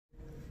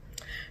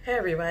Hey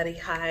everybody,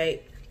 hi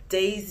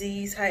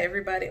Daisies, hi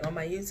everybody on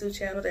my YouTube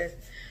channel that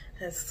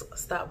has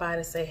stopped by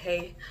to say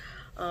hey.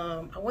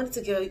 I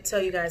wanted to tell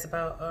you guys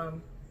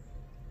about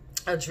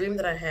a dream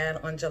that I had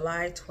on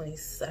July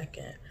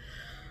 22nd.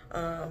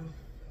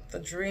 The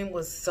dream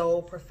was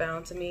so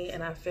profound to me,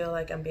 and I feel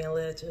like I'm being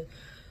led to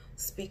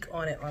speak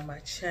on it on my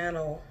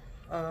channel.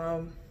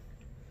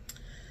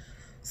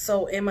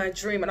 So in my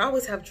dream, and I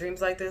always have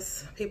dreams like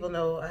this, people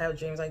know I have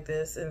dreams like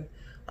this, and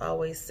I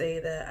always say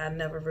that I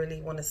never really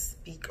want to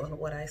speak on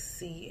what I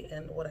see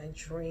and what I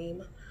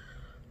dream,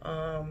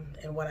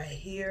 and what I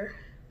hear,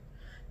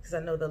 because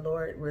I know the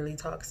Lord really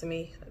talks to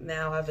me.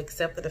 Now I've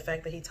accepted the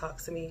fact that he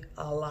talks to me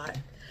a lot,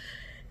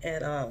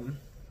 and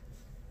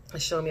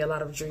he's showing me a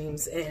lot of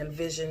dreams and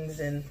visions,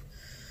 and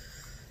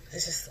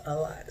it's just a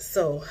lot.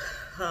 So,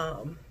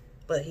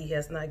 but he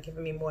has not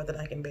given me more than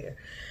I can bear.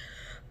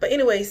 But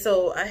anyway,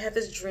 so I had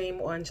this dream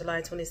on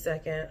July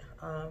 22nd,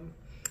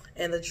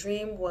 and the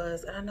dream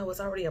was, I know it's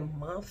already a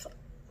month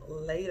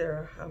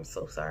later. I'm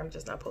so sorry, I'm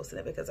just not posting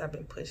it because I've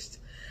been pushed,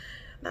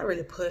 not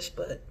really pushed,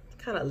 but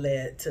kind of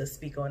led to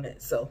speak on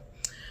it. So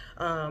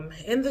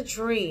in the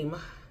dream,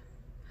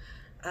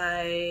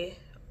 I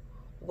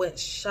went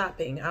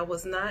shopping. I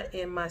was not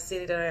in my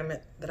city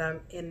that I'm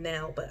in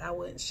now, but I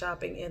went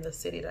shopping in the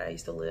city that I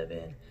used to live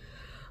in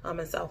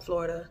South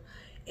Florida,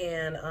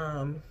 and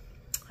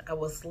I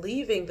was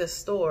leaving the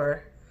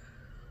store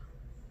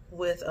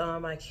with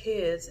my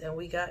kids, and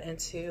we got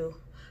into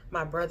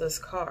my brother's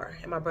car,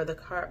 and my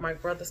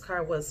brother's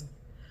car was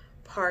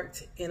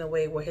parked in a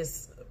way where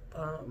his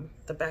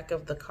the back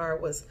of the car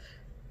was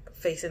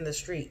facing the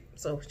street,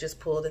 so just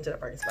pulled into the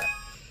parking spot.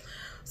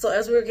 So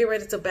as we were getting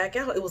ready to back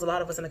out, it was a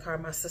lot of us in the car.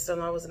 My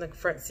sister-in-law was in the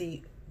front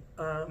seat,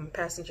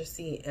 passenger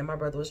seat, and my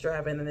brother was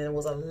driving, and then it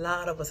was a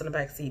lot of us in the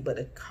back seat, but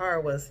it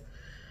was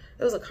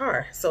a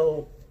car.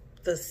 So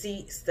the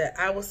seats that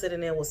I was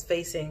sitting in was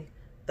facing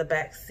the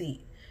back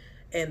seat,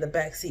 and the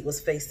back seat was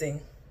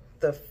facing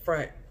the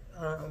front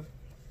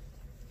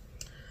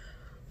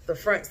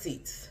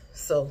seats.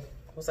 So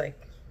it was like,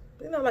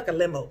 you know, like a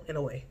limo in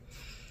a way.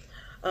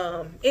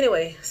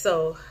 Anyway,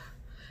 so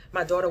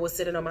my daughter was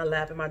sitting on my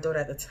lap, and my daughter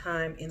at the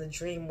time in the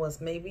dream was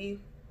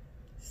maybe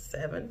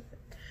 7.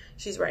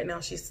 She's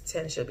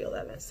 10, she'll be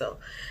 11. So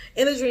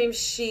in the dream,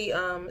 she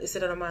is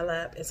sitting on my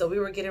lap, and so we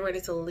were getting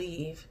ready to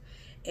leave,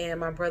 and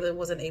my brother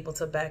wasn't able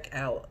to back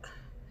out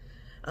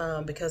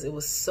because it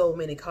was so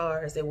many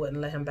cars, they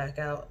wouldn't let him back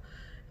out.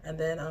 And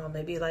then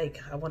maybe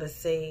like, I want to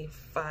say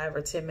 5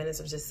 or 10 minutes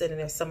of just sitting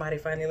there, somebody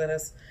finally let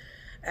us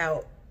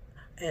out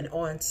and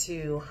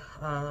onto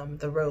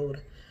the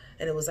road,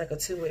 and it was like a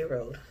two-way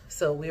road.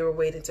 So we were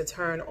waiting to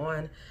turn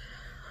on,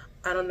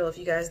 I don't know if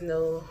you guys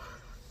know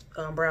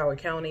Broward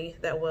County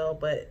that well,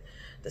 but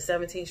the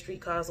 17th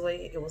Street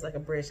Causeway, it was like a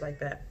bridge like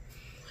that.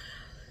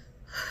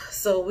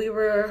 So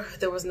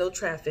there was no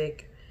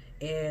traffic,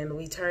 and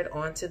we turned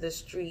onto the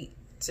street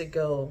to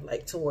go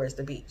like towards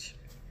the beach.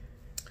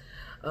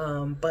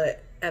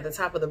 But at the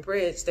top of the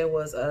bridge, there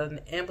was an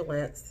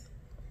ambulance,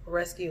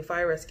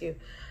 fire rescue,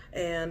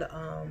 and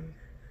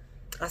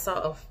I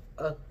saw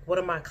one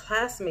of my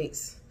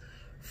classmates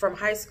from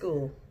high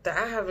school that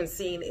I haven't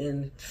seen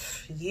in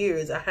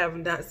years. I have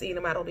not seen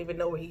him. I don't even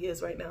know where he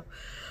is right now.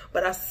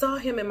 But I saw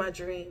him in my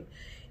dream,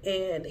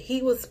 and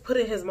he was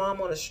putting his mom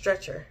on a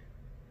stretcher.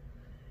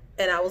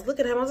 And I was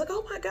looking at him, I was like,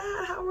 oh my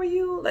God, how are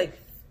you? Like,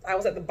 I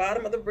was at the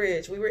bottom of the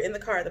bridge. We were in the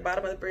car at the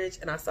bottom of the bridge,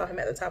 and I saw him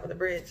at the top of the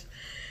bridge.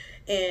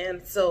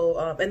 And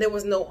so, and there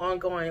was no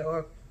ongoing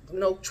or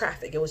no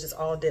traffic. It was just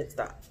all dead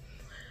stop.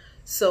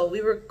 So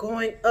we were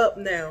going up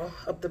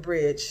the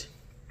bridge,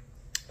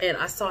 and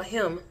I saw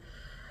him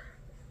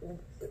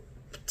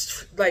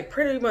like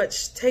pretty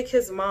much take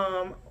his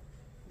mom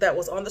that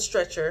was on the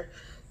stretcher,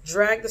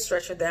 drag the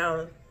stretcher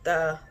down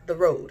the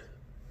road.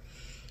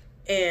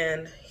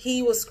 And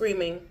he was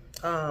screaming,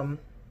 and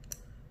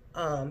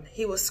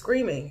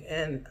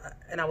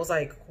I was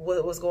like,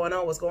 what's going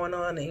on? What's going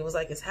on? And he was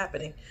like, it's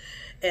happening.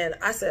 And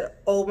I said,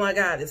 oh my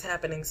God, it's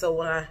happening. So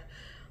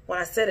when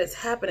I said it's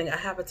happening, I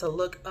happened to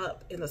look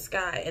up in the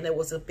sky, and it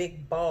was a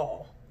big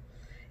ball,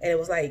 and it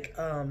was like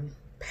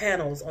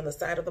panels on the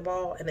side of the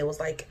ball, and it was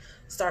like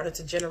started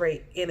to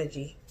generate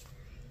energy.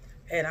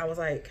 And I was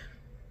like,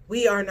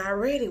 we are not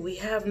ready. We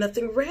have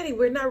nothing ready.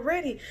 We're not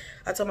ready.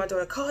 I told my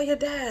daughter, call your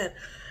dad.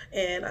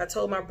 And I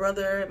told my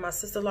brother and my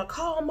sister-in-law,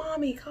 call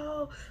mommy,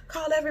 call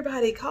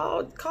everybody,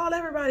 call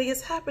everybody.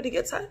 It's happening.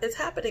 It's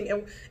happening.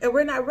 And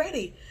we're not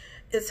ready.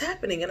 It's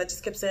happening. And I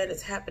just kept saying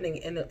it's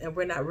happening, and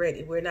we're not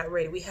ready. We're not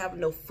ready. We have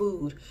no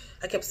food.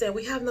 I kept saying,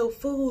 we have no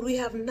food. We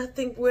have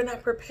nothing. We're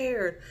not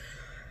prepared.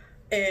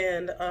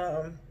 And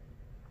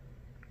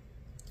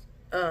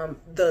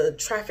the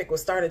traffic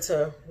was starting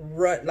to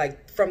run,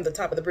 like from the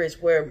top of the bridge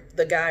where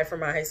the guy from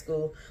my high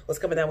school was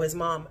coming down with his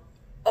mom.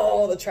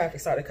 All the traffic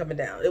started coming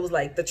down. It was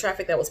like the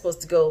traffic that was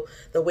supposed to go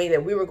the way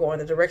that we were going,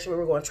 the direction we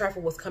were going,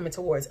 traffic was coming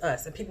towards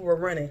us, and people were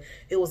running.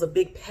 It was a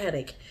big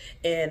panic.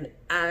 And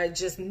I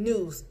just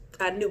knew,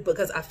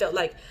 because I felt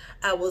like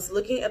I was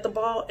looking at the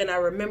ball, and I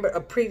remember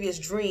a previous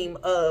dream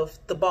of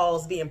the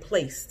balls being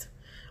placed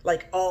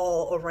like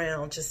all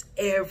around, just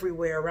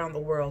everywhere around the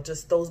world.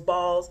 Just those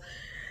balls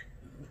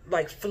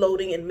like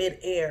floating in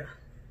midair,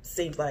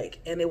 seemed like.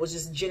 And it was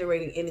just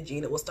generating energy,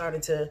 and it was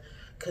starting to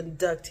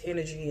conduct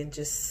energy, and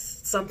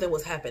just something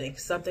was happening.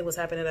 Something was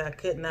happening that I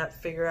could not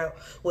figure out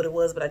what it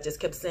was, but I just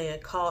kept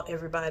saying, call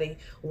everybody,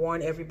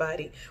 warn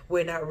everybody,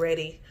 we're not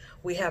ready.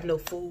 We have no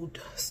food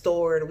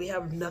stored. We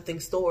have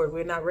nothing stored.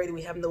 We're not ready.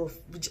 We have no,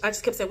 I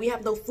just kept saying, we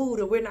have no food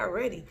and we're not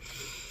ready.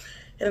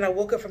 And then I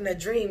woke up from that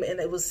dream, and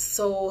it was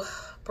so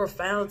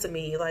profound to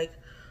me. Like,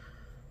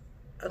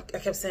 I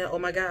kept saying, oh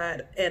my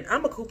God. And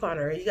I'm a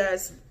couponer. You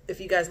guys,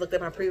 if you guys looked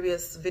at my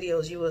previous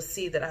videos, you will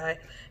see that I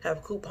have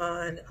a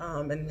coupon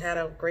and had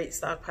a great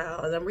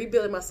stockpile. And I'm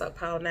rebuilding my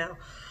stockpile now.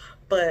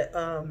 But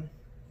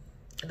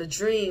the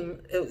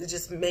dream, it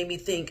just made me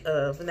think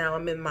of, now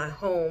I'm in my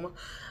home.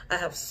 I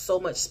have so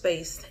much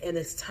space, and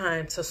it's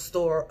time to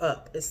store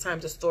up. It's time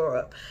to store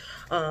up.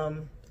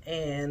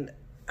 And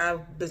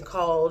I've been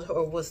called,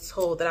 or was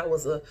told, that I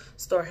was a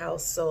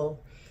storehouse. So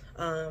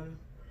I'm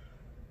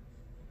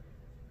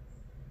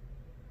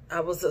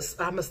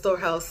a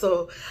storehouse.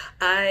 So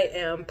I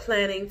am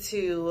planning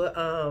to,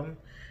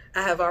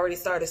 I have already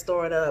started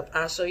storing up.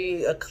 I'll show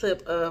you a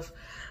clip of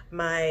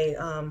my,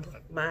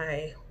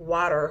 my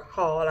water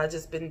haul. I've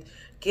just been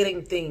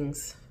getting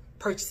things,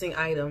 purchasing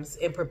items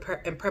in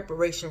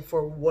preparation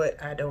for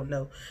what I don't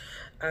know.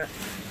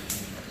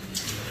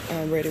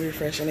 I'm ready to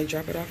refresh, and they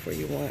drop it off where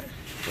you want,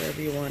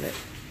 wherever you want it.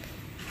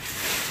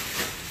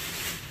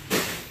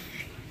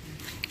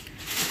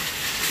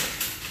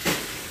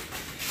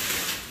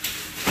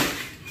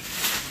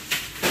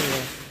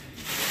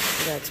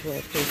 I got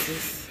 12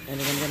 cases, and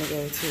then I'm gonna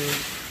go to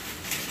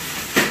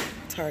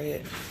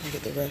Target and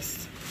get the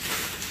rest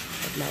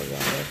of my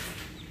water.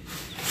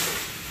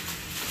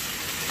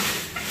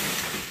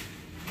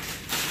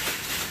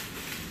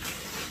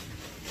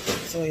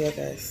 So yeah,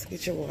 guys,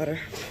 get your water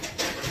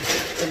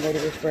and ready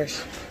to refresh.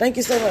 Thank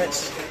you so much.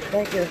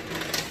 Thank you.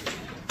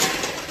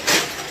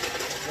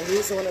 And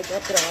usually when they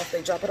drop it off,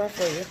 they drop it off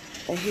for you.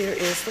 And here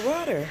is the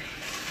water.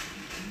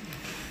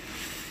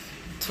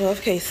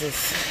 12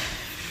 cases.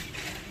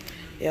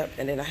 Yep,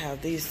 and then I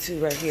have these two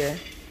right here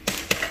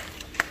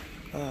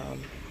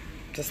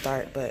to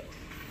start, but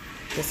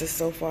this is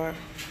so far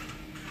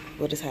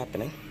what is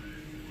happening.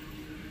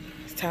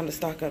 It's time to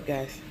stock up,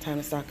 guys. Time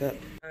to stock up.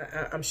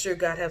 I'm sure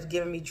God has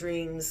given me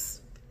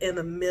dreams in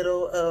the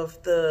middle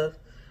of the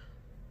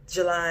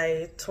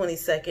July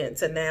 22nd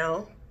to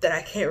now that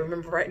I can't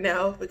remember right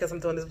now, because I'm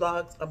doing this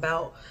vlog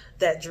about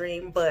that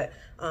dream. But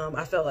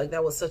I felt like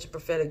that was such a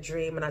prophetic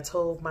dream, and I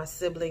told my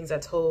siblings, I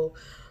told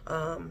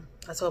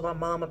my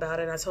mom about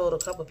it, and I told a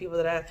couple of people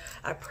that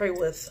I pray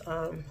with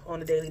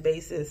on a daily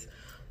basis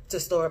to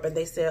store up, and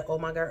they said, oh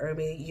my God,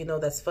 Ermi, you know,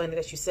 that's funny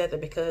that you said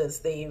that, because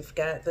they've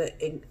got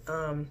the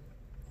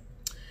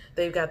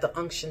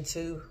unction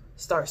to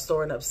start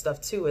storing up stuff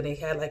too. And they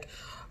had like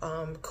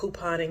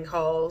couponing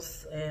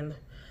hauls and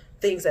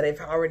things that they've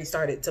already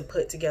started to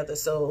put together.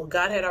 So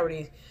God had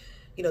already,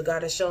 you know,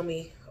 God has shown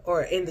me,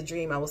 or in the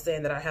dream I was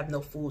saying that I have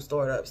no food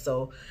stored up.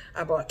 So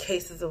I bought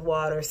cases of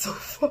water so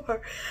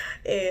far,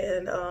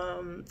 and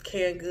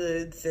canned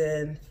goods,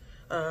 and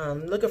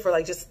looking for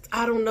like, just,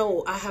 I don't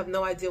know, I have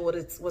no idea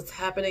what's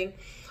happening.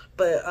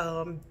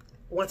 But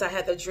once I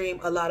had the dream,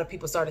 a lot of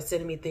people started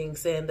sending me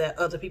things saying that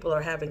other people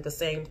are having the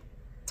same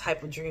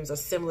type of dreams or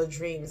similar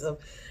dreams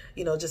of,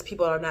 you know, just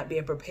people are not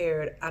being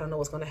prepared. I don't know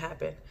what's going to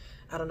happen.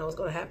 I don't know what's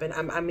going to happen.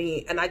 I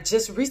mean, and I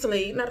just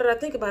recently, now that I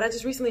think about it, I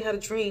just recently had a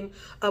dream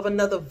of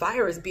another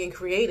virus being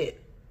created.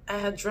 I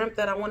had dreamt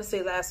that, I want to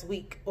say last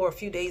week or a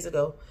few days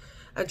ago,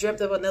 I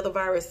dreamt of another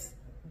virus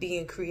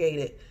being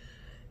created.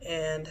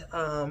 And,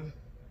 oh,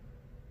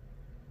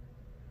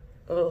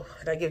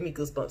 that gave me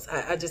goosebumps.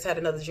 I just had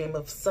another dream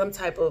of some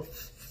type of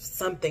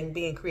something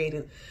being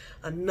created,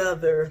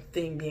 another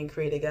thing being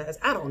created, guys.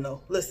 I don't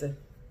know. Listen,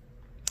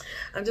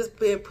 I'm just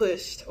being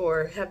pushed,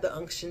 or have the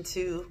unction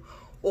to,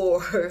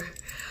 or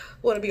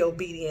want to be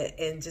obedient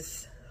and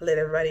just let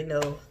everybody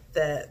know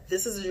that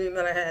this is a dream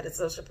that I had. It's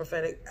such a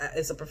prophetic,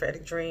 it's a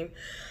prophetic dream.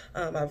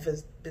 I've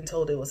been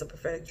told it was a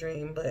prophetic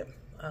dream, but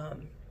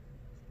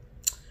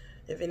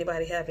if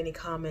anybody have any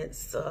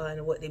comments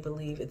on what they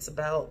believe it's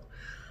about,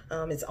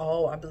 it's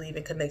all, I believe,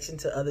 in connection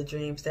to other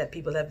dreams that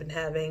people have been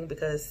having,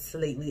 because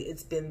lately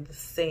it's been the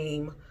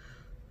same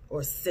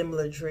or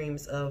similar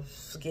dreams of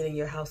getting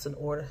your house in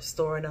order,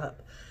 storing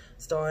up,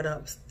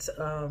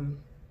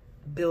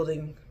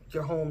 building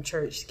your home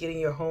church, getting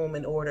your home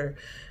in order.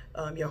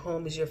 Your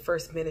home is your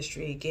first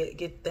ministry.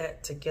 Get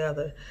that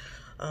together.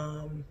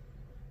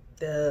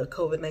 The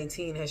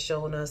COVID-19 has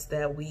shown us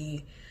that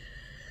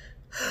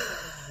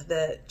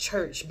that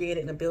church, being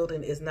in a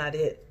building, is not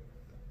it.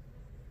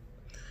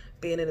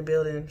 Being in a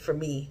building for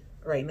me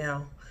right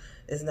now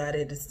is not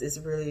it. It's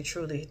really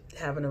truly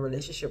having a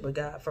relationship with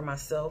God for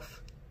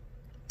myself,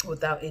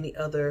 without any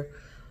other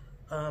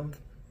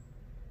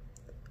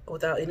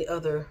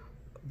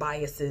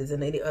biases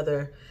and any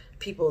other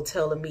people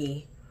telling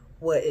me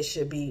what it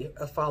should be,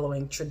 a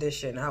following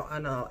tradition. I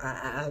know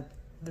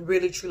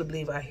really truly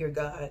believe I hear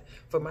God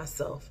for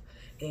myself,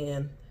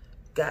 and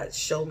God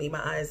showed me,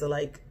 my eyes are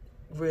like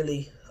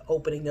really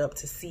opening up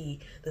to see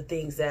the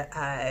things that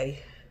I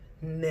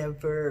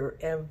never,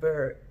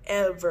 ever,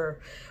 ever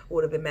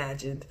would have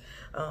imagined.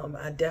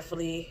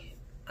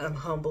 I'm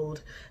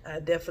humbled. I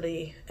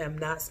definitely am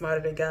not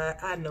smarter than God.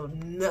 I know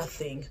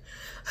nothing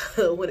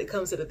when it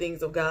comes to the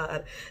things of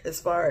God.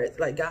 As far as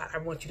like, God, I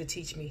want you to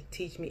teach me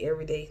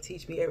every day,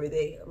 teach me every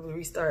day.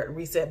 Restart,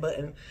 reset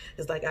button.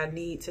 It's like I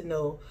need to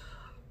know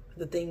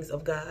the things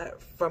of God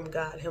from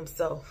God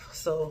himself.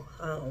 So,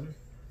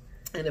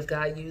 and if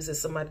God uses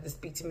somebody to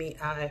speak to me,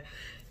 I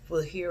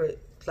will hear it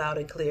loud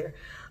and clear.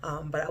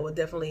 But I will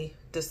definitely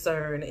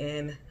discern,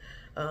 and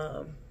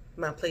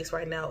my place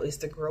right now is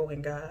to grow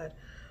in God.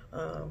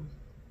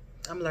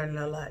 I'm learning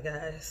a lot,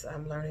 guys.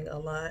 I'm learning a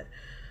lot.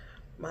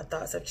 My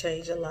thoughts have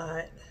changed a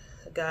lot.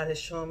 God has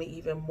shown me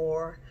even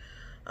more.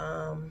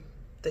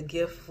 The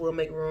gift will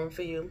make room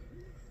for you.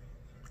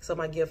 So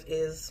my gift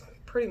is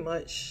pretty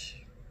much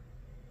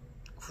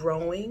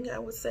growing, I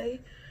would say.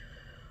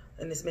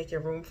 And it's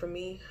making room for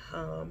me.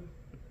 And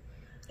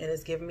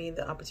it's giving me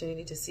the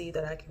opportunity to see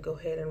that I can go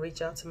ahead and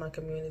reach out to my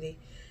community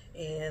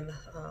and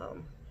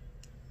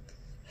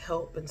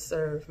help and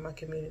serve my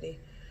community.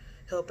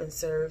 Help and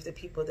serve the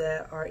people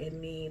that are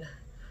in need.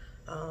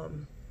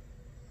 And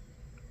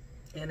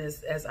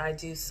as I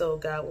do so,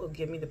 God will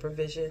give me the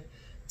provision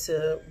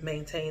to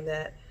maintain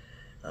that.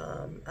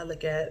 I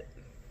look at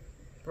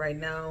right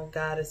now,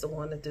 God is the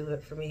one to do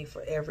it for me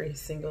for every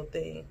single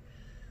thing,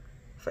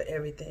 for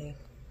everything,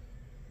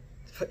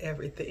 for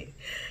everything.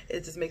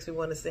 It just makes me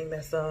want to sing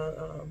that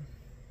song.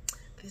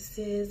 This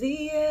is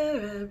the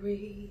air I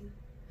breathe,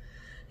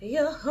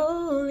 your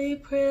holy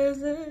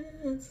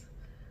presence.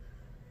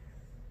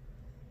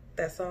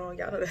 That song,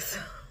 y'all know that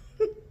song.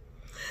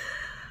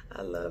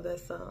 I love that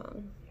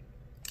song.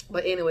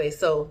 But anyway,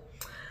 so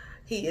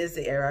he is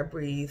the air I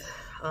breathe.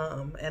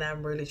 And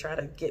I'm really trying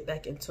to get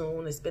back in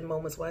tune. There's been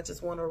moments where I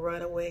just want to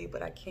run away,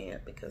 but I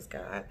can't, because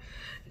God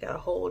got a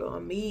hold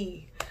on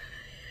me.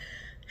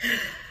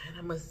 And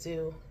I must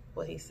do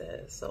what he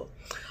says. So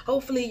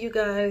hopefully you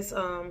guys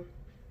I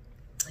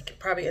can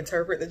probably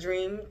interpret the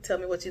dream. Tell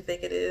me what you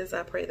think it is.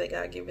 I pray that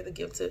God give me the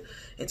gift to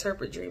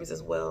interpret dreams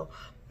as well.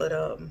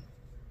 But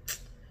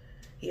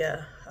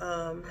yeah,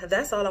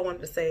 that's all I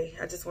wanted to say.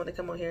 I just wanted to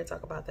come on here and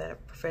talk about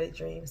that prophetic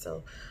dream.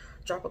 So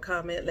drop a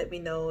comment, let me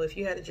know if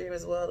you had a dream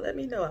as well. Let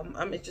me know.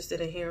 I'm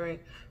interested in hearing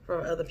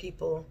from other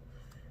people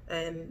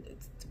and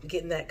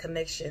getting that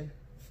connection.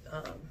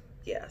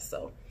 Yeah,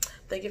 so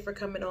thank you for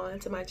coming on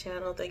to my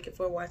channel. Thank you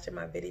for watching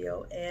my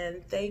video,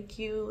 and thank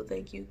you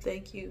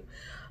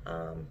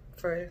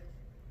for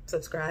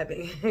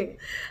subscribing.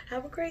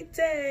 Have a great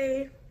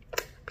day.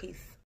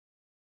 Peace.